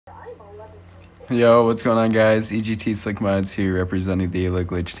Yo, what's going on, guys? EGT Slick Mods here, representing the Look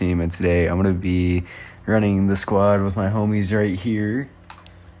Glitch team, and today I'm gonna be running the squad with my homies right here.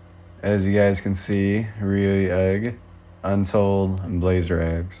 As you guys can see, Rio Egg, Untold, and Blaze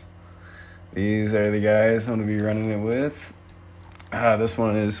Rags. These are the guys I'm gonna be running it with. This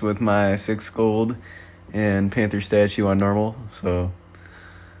one is with my 6 gold and Panther statue on normal. So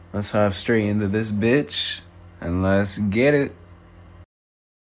let's hop straight into this bitch and let's get it.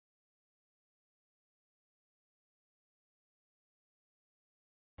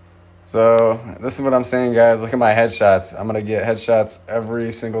 So this is what I'm saying, guys. Look at my headshots. I'm gonna get headshots every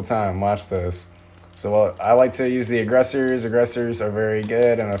single time. Watch this. So I like to use the aggressors. Aggressors are very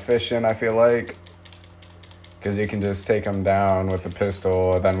good and efficient, I feel like, because you can just take them down with the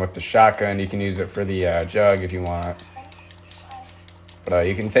pistol. And then with the shotgun, you can use it for the jug if you want. But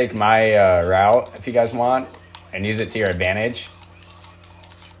you can take my route if you guys want and use it to your advantage.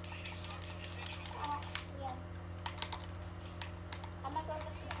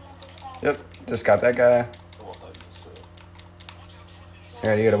 Yep, just got that guy.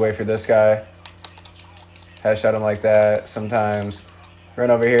 Here, you gotta wait for this guy. Headshot him like that. Sometimes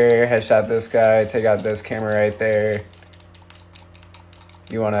run over here, headshot this guy, take out this camera right there.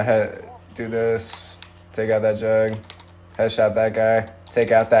 You wanna do this, take out that jug, headshot that guy,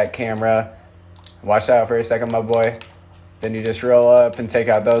 take out that camera. Watch out for a second, my boy. Then you just roll up and take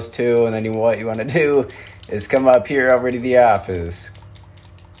out those two, and then what you wanna do is come up here over to the office.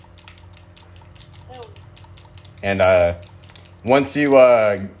 And once you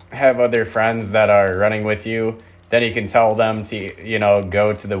have other friends that are running with you, then you can tell them to, you know,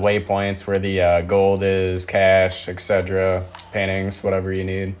 go to the waypoints where the gold is, cash, etc., paintings, whatever you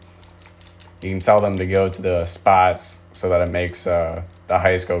need. You can tell them to go to the spots so that it makes the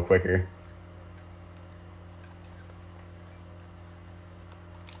heist go quicker.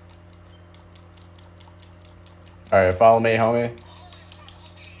 All right, follow me, homie.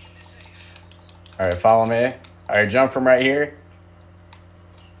 All right, follow me. All right, jump from right here.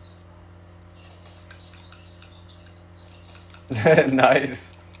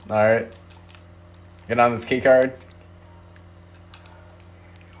 Nice. All right. Get on this key card.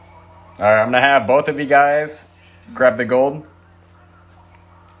 All right, I'm going to have both of you guys grab the gold.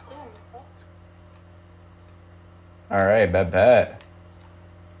 All right, bet.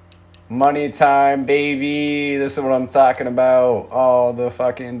 Money time, baby. This is what I'm talking about. All the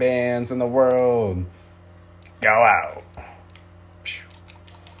fucking bands in the world. Go out.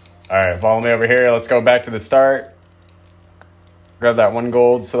 All right, follow me over here. Let's go back to the start. Grab that 1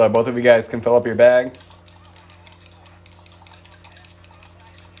 gold so that both of you guys can fill up your bag.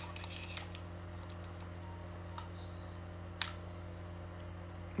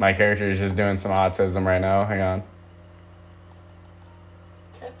 My character is just doing some autism right now. Hang on.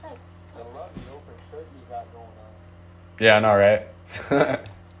 Yeah, I know, right?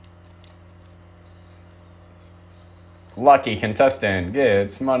 Lucky contestant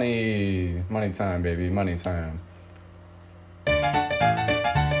gets money. Money time, baby. Money time.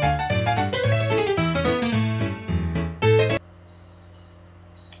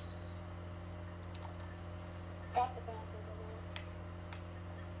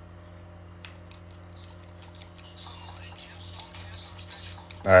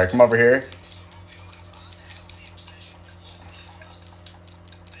 All right, come over here.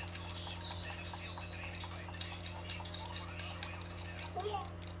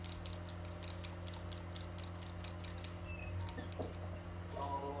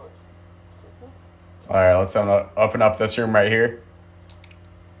 All right, let's open up this room right here.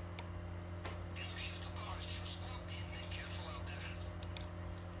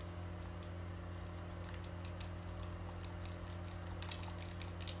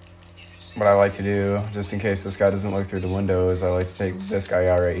 What I like to do, just in case this guy doesn't look through the window, is I like to take this guy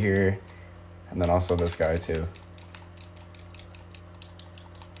out right here, and then also this guy too.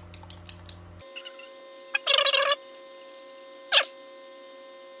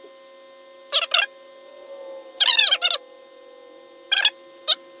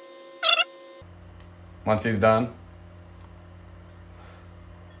 Once he's done.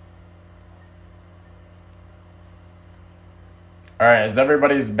 All right, is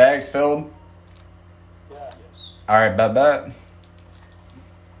everybody's bags filled? Yes. All right, bet.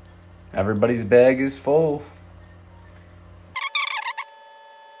 Everybody's bag is full.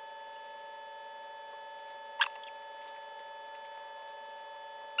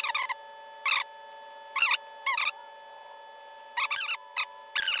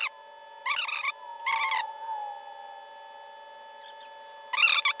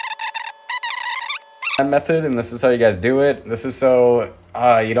 method, and this is how you guys do it. This is so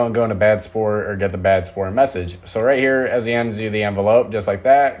you don't go into bad sport or get the bad sport message. So right here, as he hands you the envelope, just like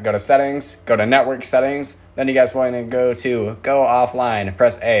that, go to settings, go to network settings. Then you guys want to go offline,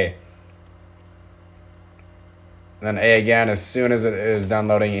 press A. Then A again as soon as it is done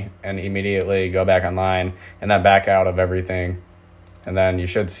loading, and immediately go back online and then back out of everything. And then you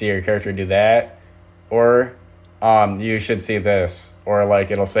should see your character do that. Or you should see this. Or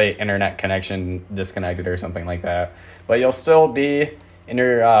like it'll say internet connection disconnected or something like that. But you'll still be in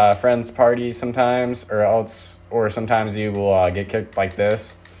your friend's party sometimes, or sometimes you will get kicked like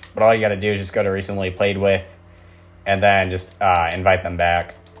this. But all you gotta do is just go to recently played with and then just invite them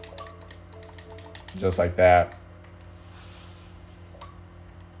back. Just like that.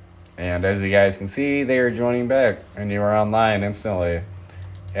 And as you guys can see, they are joining back, and you are online instantly.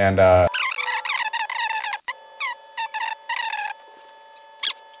 And all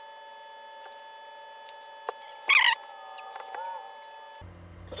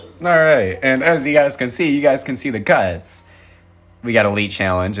right, and as you guys can see the cuts. We got Elite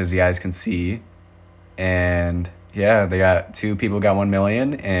Challenge, as you guys can see, and yeah, they got 2 people got 1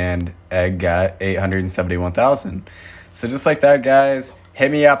 million, and Egg got 871,000. So just like that, guys. Hit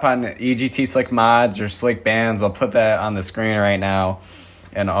me up on EGT Slick Mods or Slick Bands. I'll put that on the screen right now.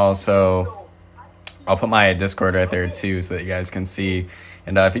 And also, I'll put my Discord right there too so that you guys can see.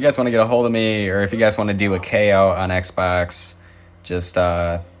 And if you guys want to get a hold of me, or if you guys want to deal with Cayo on Xbox, just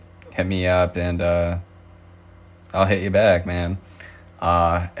hit me up and I'll hit you back, man.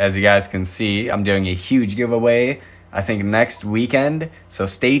 As you guys can see, I'm doing a huge giveaway, I think next weekend. So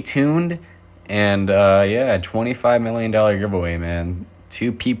stay tuned. And yeah, $25 million giveaway, man.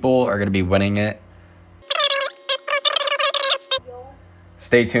 2 people are going to be winning it.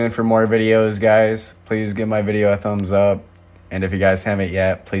 Stay tuned for more videos, guys. Please give my video a thumbs up. And if you guys haven't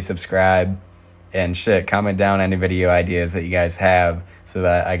yet, please subscribe. And shit, comment down any video ideas that you guys have so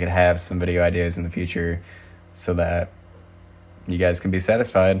that I could have some video ideas in the future so that you guys can be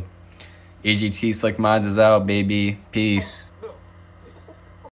satisfied. EGT Slick Mods is out, baby. Peace.